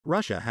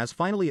Russia has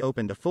finally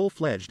opened a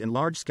full-fledged and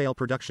large-scale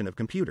production of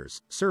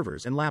computers,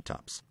 servers and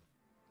laptops.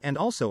 And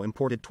also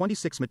imported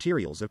 26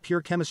 materials of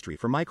pure chemistry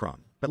for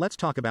Micron, but let's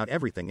talk about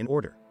everything in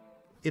order.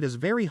 It is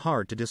very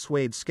hard to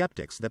dissuade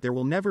skeptics that there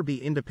will never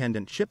be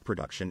independent chip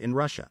production in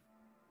Russia.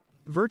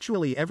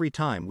 Virtually every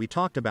time we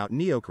talked about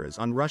neocras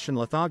on Russian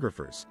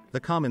lithographers, the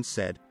comments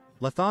said,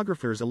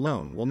 lithographers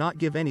alone will not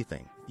give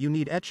anything, you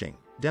need etching,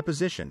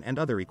 deposition and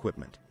other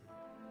equipment.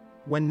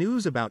 When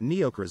news about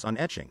neocras on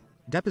etching,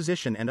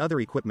 deposition and other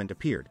equipment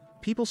appeared,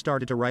 people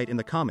started to write in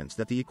the comments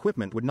that the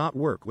equipment would not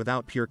work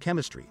without pure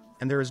chemistry,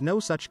 and there is no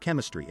such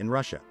chemistry in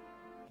Russia.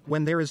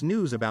 When there is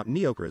news about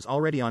neocras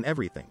already on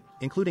everything,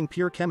 including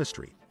pure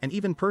chemistry, and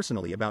even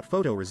personally about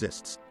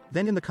photoresists,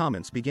 then in the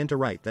comments begin to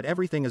write that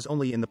everything is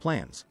only in the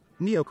plans,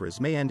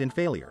 neocras may end in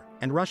failure,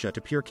 and Russia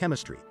to pure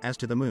chemistry, as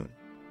to the moon.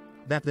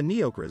 That the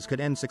neocras could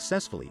end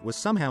successfully was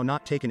somehow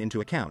not taken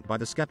into account by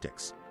the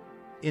skeptics.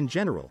 In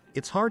general,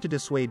 it's hard to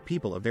dissuade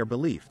people of their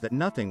belief that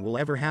nothing will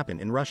ever happen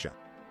in Russia.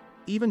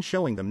 Even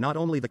showing them not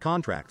only the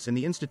contracts and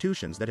the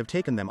institutions that have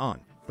taken them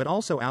on, but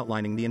also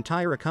outlining the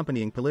entire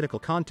accompanying political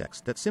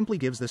context that simply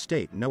gives the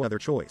state no other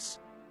choice.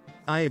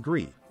 I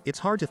agree, it's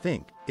hard to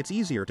think, it's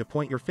easier to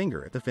point your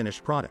finger at the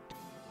finished product.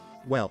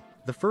 Well,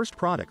 the first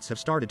products have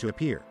started to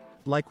appear.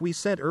 Like we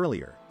said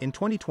earlier, in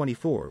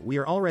 2024 we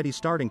are already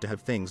starting to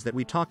have things that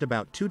we talked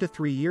about 2 to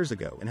 3 years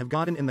ago and have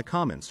gotten in the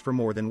comments for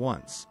more than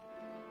once.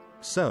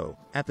 So,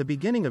 at the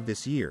beginning of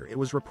this year it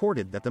was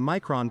reported that the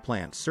Micron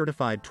plant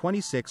certified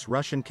 26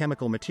 Russian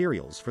chemical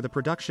materials for the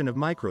production of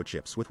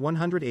microchips with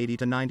 180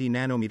 to 90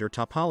 nanometer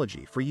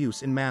topology for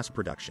use in mass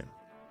production.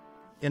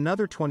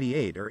 Another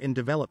 28 are in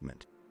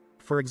development.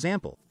 For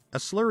example, a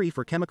slurry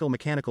for chemical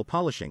mechanical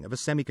polishing of a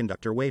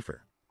semiconductor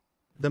wafer.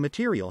 The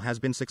material has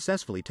been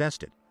successfully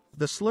tested.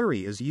 The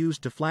slurry is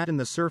used to flatten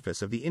the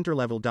surface of the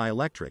interlevel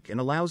dielectric and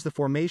allows the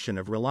formation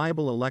of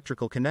reliable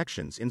electrical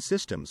connections in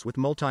systems with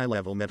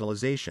multi-level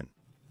metallization.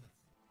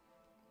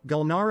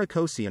 Gulnara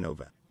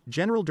Kosianova,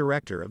 general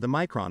director of the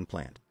Micron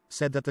plant,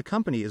 said that the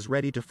company is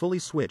ready to fully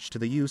switch to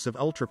the use of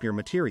ultrapure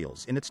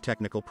materials in its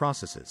technical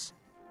processes.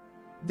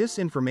 This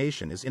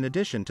information is in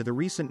addition to the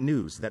recent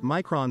news that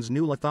Micron's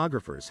new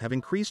lithographers have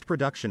increased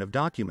production of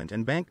document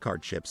and bank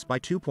card chips by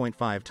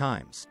 2.5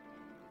 times.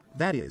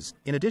 That is,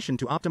 in addition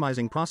to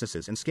optimizing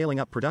processes and scaling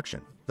up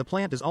production, the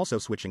plant is also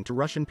switching to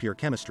Russian pure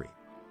chemistry.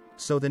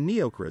 So the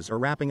neocras are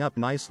wrapping up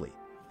nicely.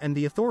 And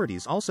the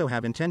authorities also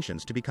have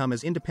intentions to become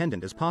as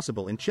independent as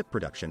possible in chip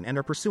production and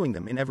are pursuing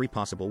them in every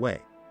possible way.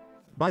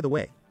 By the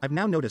way, I've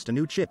now noticed a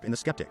new chip in the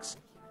skeptics.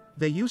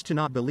 They used to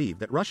not believe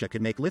that Russia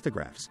could make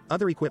lithographs,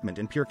 other equipment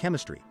in pure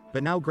chemistry,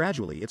 but now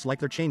gradually it's like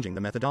they're changing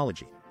the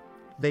methodology.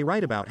 They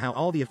write about how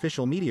all the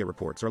official media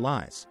reports are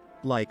lies.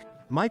 Like,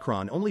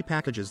 Micron only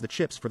packages the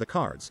chips for the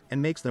cards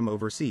and makes them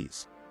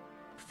overseas.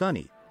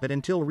 Funny, but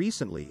until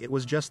recently it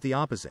was just the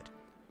opposite.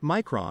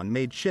 Micron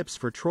made chips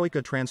for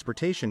Troika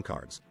transportation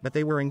cards, but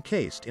they were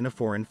encased in a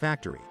foreign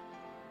factory.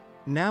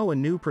 Now a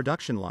new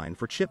production line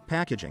for chip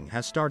packaging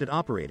has started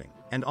operating,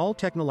 and all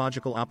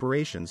technological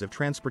operations of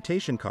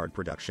transportation card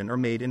production are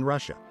made in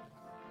Russia.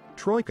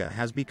 Troika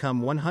has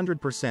become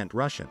 100%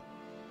 Russian.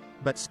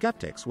 But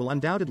skeptics will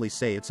undoubtedly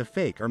say it's a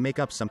fake or make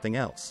up something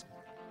else.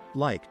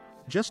 Like,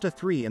 just a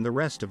 3 in the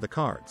rest of the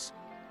cards.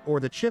 Or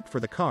the chip for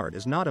the card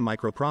is not a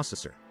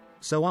microprocessor.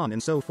 So on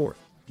and so forth.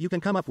 You can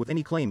come up with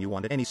any claim you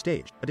want at any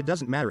stage, but it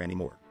doesn't matter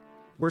anymore.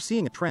 We're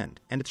seeing a trend,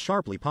 and it's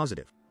sharply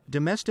positive.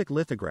 Domestic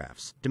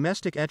lithographs,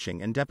 domestic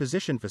etching and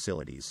deposition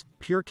facilities,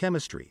 pure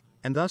chemistry,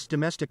 and thus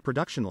domestic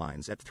production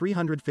lines at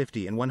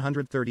 350 and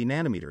 130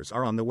 nanometers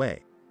are on the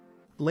way.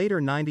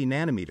 Later 90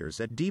 nanometers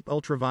at deep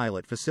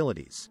ultraviolet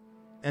facilities.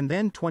 And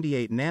then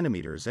 28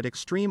 nanometers at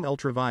extreme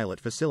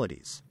ultraviolet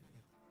facilities.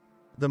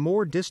 The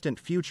more distant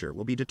future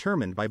will be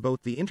determined by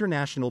both the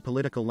international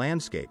political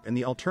landscape and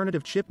the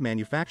alternative chip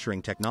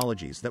manufacturing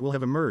technologies that will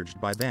have emerged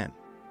by then.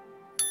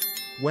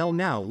 Well,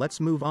 now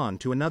let's move on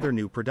to another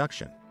new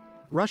production.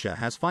 Russia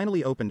has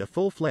finally opened a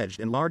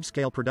full-fledged and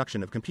large-scale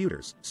production of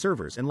computers,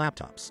 servers and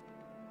laptops.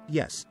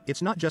 Yes,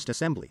 it's not just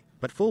assembly,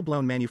 but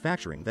full-blown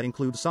manufacturing that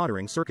includes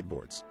soldering circuit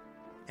boards.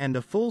 And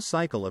a full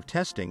cycle of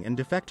testing and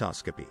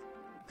defectoscopy.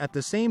 At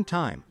the same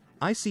time,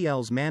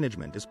 ICL's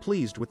management is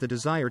pleased with the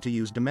desire to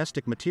use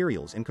domestic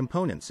materials and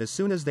components as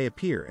soon as they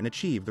appear and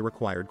achieve the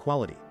required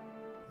quality.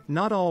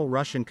 Not all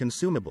Russian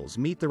consumables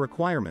meet the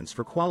requirements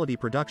for quality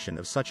production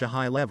of such a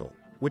high level,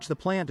 which the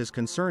plant is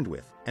concerned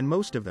with, and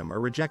most of them are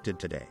rejected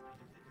today.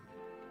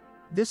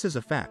 This is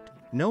a fact.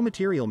 No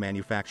material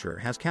manufacturer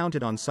has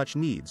counted on such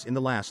needs in the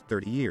last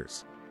 30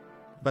 years.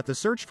 But the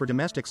search for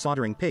domestic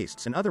soldering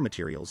pastes and other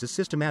materials is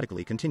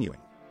systematically continuing.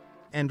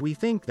 And we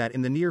think that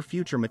in the near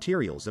future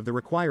materials of the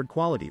required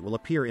quality will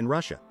appear in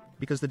Russia,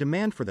 because the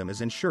demand for them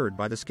is ensured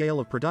by the scale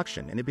of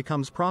production and it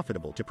becomes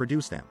profitable to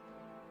produce them.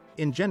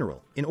 In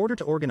general, in order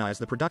to organize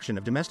the production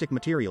of domestic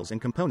materials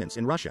and components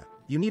in Russia,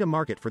 you need a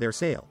market for their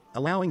sale,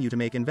 allowing you to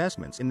make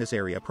investments in this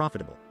area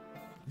profitable.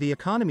 The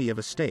economy of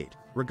a state,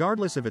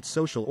 regardless of its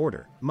social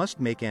order, must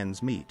make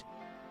ends meet.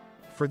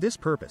 For this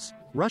purpose,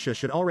 Russia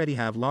should already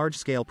have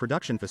large-scale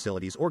production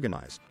facilities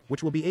organized,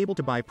 which will be able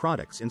to buy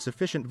products in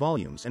sufficient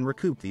volumes and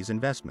recoup these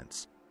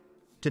investments.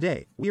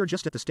 Today, we are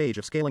just at the stage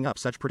of scaling up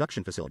such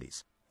production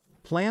facilities.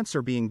 Plants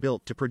are being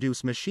built to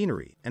produce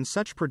machinery and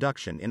such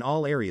production in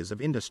all areas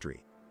of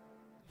industry.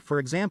 For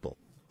example,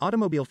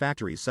 automobile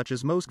factories such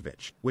as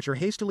Moskvich, which are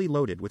hastily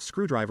loaded with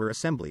screwdriver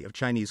assembly of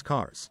Chinese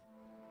cars.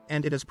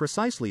 And it is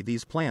precisely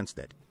these plants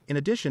that, in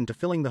addition to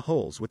filling the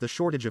holes with the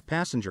shortage of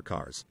passenger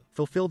cars,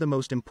 fulfill the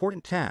most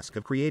important task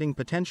of creating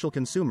potential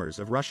consumers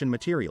of Russian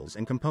materials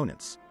and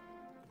components.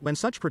 When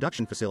such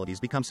production facilities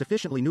become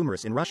sufficiently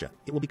numerous in Russia,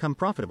 it will become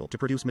profitable to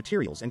produce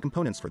materials and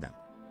components for them.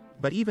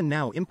 But even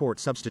now import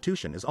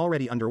substitution is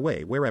already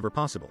underway wherever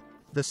possible.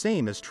 The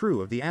same is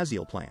true of the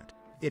Aziel plant.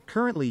 It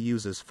currently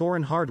uses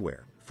foreign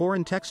hardware,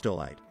 foreign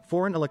textolite,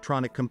 foreign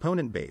electronic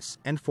component base,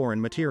 and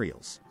foreign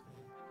materials.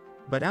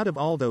 But out of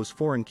all those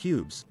foreign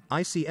cubes,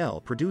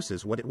 ICL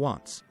produces what it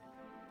wants.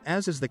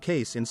 As is the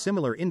case in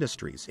similar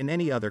industries in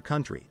any other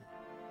country.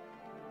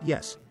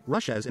 Yes,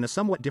 Russia is in a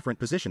somewhat different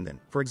position than,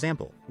 for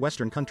example,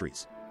 Western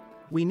countries.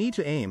 We need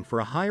to aim for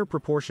a higher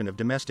proportion of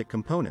domestic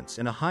components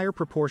and a higher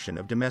proportion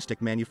of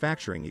domestic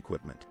manufacturing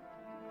equipment.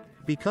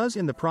 Because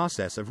in the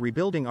process of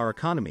rebuilding our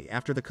economy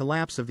after the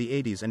collapse of the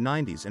 80s and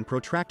 90s and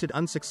protracted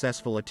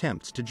unsuccessful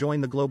attempts to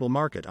join the global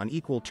market on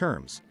equal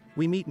terms,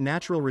 we meet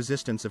natural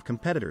resistance of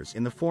competitors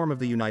in the form of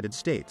the United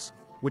States,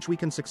 which we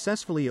can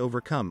successfully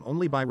overcome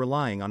only by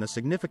relying on a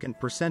significant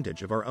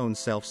percentage of our own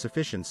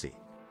self-sufficiency.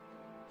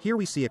 Here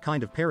we see a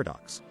kind of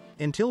paradox.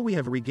 Until we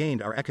have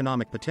regained our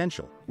economic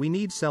potential, we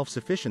need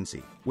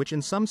self-sufficiency, which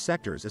in some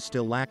sectors is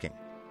still lacking.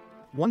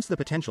 Once the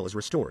potential is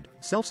restored,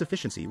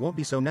 self-sufficiency won't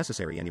be so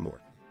necessary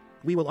anymore.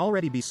 We will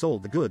already be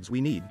sold the goods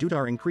we need due to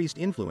our increased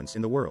influence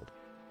in the world.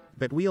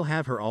 But we'll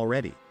have her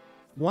already.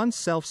 Once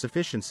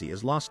self-sufficiency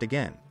is lost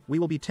again, we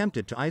will be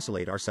tempted to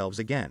isolate ourselves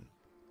again.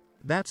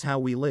 That's how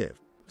we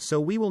live. So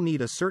we will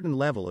need a certain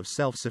level of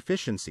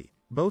self-sufficiency,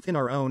 both in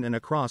our own and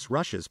across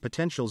Russia's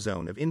potential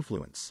zone of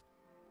influence.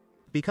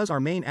 Because our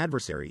main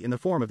adversary in the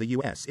form of the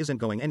US isn't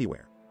going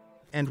anywhere.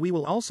 And we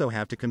will also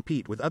have to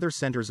compete with other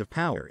centers of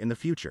power in the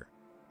future.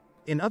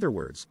 In other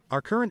words,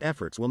 our current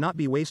efforts will not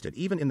be wasted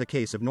even in the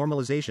case of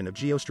normalization of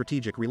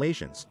geostrategic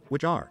relations,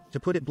 which are, to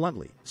put it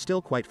bluntly,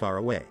 still quite far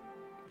away.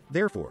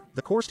 Therefore,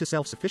 the course to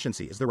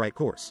self-sufficiency is the right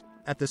course.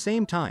 At the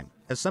same time,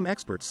 as some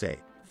experts say,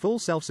 full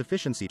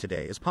self-sufficiency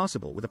today is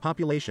possible with a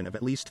population of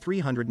at least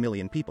 300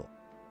 million people.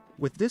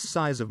 With this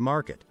size of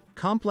market,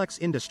 complex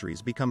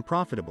industries become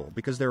profitable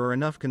because there are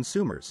enough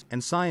consumers,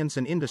 and science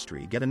and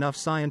industry get enough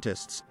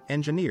scientists,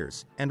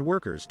 engineers, and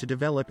workers to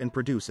develop and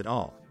produce it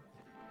all.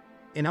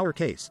 In our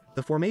case,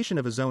 the formation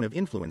of a zone of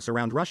influence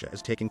around Russia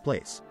is taking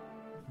place.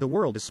 The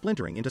world is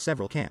splintering into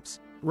several camps.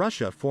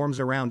 Russia forms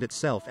around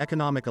itself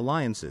economic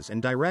alliances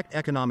and direct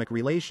economic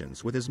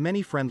relations with as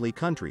many friendly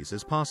countries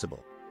as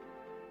possible.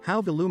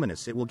 How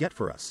voluminous it will get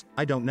for us,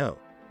 I don't know.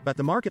 But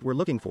the market we're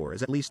looking for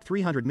is at least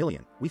 300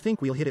 million, we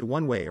think we'll hit it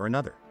one way or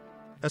another.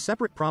 A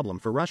separate problem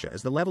for Russia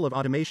is the level of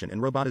automation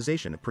and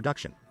robotization of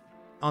production.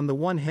 On the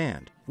one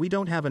hand, we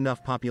don't have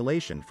enough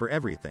population for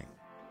everything.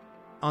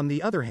 On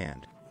the other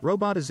hand,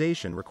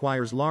 robotization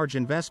requires large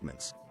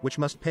investments, which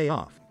must pay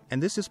off,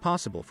 and this is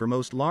possible for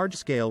most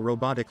large-scale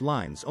robotic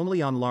lines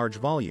only on large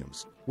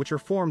volumes, which are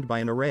formed by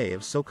an array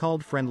of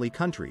so-called friendly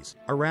countries,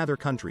 or rather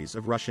countries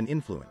of Russian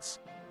influence.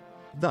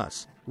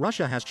 Thus,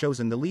 Russia has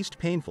chosen the least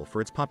painful for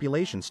its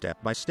population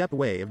step-by-step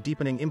way of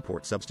deepening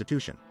import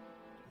substitution.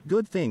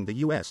 Good thing the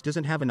US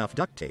doesn't have enough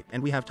duct tape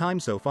and we have time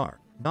so far,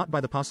 not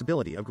by the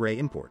possibility of gray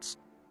imports.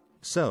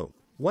 So,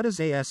 what is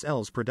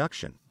ASL's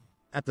production?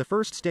 At the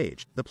first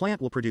stage, the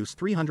plant will produce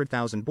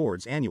 300,000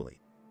 boards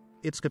annually.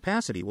 Its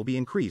capacity will be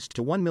increased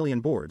to 1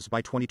 million boards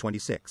by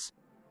 2026.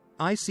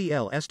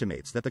 ICL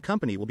estimates that the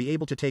company will be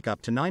able to take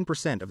up to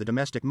 9% of the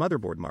domestic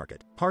motherboard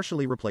market,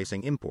 partially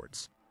replacing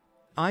imports.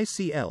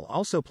 ICL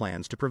also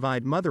plans to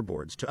provide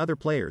motherboards to other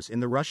players in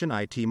the Russian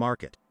IT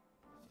market.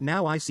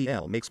 Now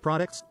ICL makes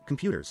products,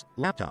 computers,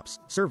 laptops,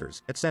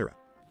 servers, etc.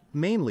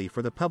 mainly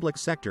for the public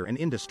sector and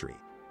industry.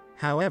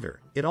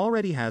 However, it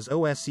already has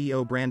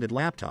OSEO-branded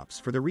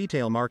laptops for the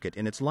retail market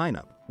in its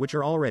lineup, which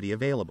are already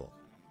available.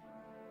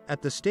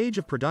 At the stage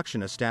of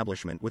production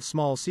establishment with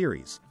small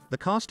series, the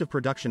cost of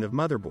production of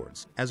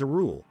motherboards, as a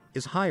rule,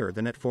 is higher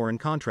than at foreign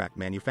contract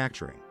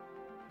manufacturing.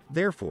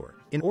 Therefore,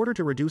 in order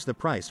to reduce the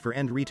price for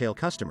end retail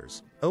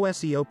customers,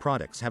 OSEO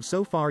products have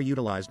so far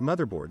utilized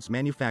motherboards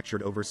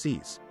manufactured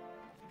overseas.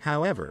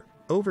 However,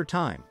 over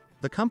time,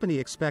 the company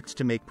expects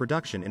to make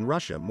production in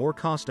Russia more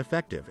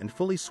cost-effective and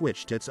fully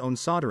switch to its own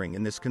soldering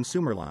in this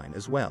consumer line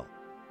as well.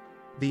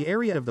 The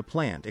area of the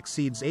plant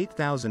exceeds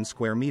 8,000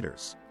 square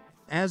meters.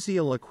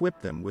 ASEAL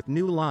equipped them with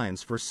new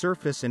lines for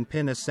surface and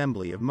pin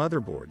assembly of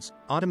motherboards,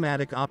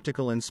 automatic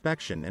optical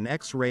inspection and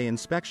X-ray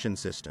inspection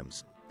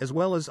systems, as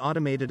well as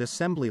automated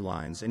assembly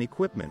lines and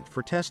equipment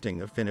for testing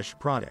of finished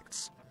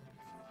products.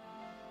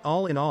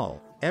 All in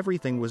all,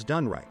 everything was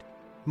done right.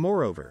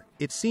 Moreover,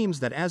 it seems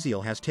that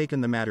ASEAL has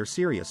taken the matter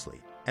seriously,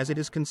 as it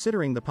is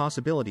considering the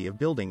possibility of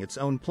building its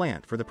own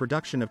plant for the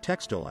production of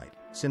textolite,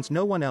 since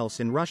no one else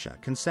in Russia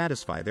can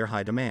satisfy their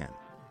high demand.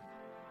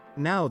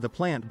 Now the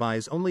plant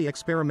buys only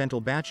experimental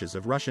batches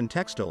of Russian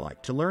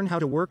textolite to learn how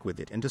to work with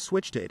it and to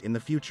switch to it in the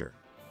future.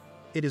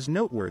 It is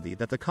noteworthy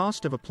that the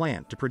cost of a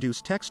plant to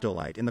produce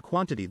textolite in the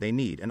quantity they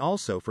need and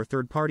also for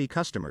third-party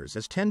customers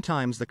is 10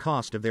 times the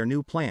cost of their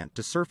new plant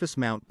to surface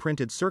mount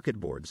printed circuit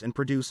boards and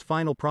produce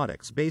final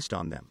products based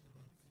on them.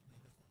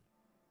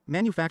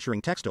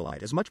 Manufacturing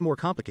textolite is much more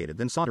complicated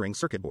than soldering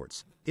circuit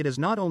boards. It is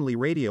not only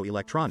radio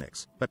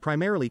electronics, but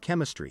primarily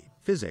chemistry,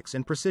 physics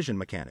and precision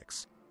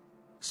mechanics.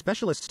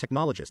 Specialists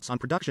technologists on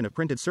production of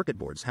printed circuit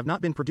boards have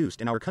not been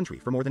produced in our country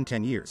for more than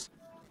 10 years.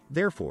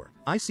 Therefore,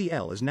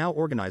 ICL is now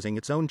organizing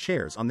its own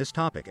chairs on this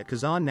topic at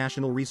Kazan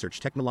National Research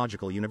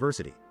Technological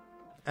University.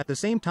 At the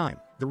same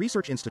time, the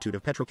Research Institute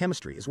of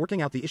Petrochemistry is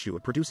working out the issue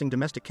of producing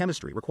domestic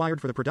chemistry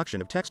required for the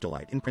production of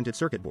textolite in printed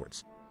circuit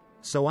boards.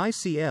 So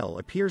ICL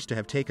appears to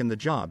have taken the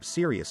job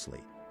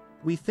seriously.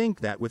 We think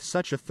that with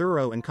such a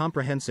thorough and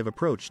comprehensive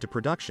approach to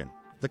production,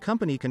 the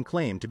company can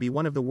claim to be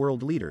one of the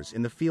world leaders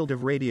in the field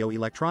of radio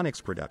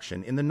electronics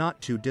production in the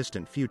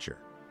not-too-distant future.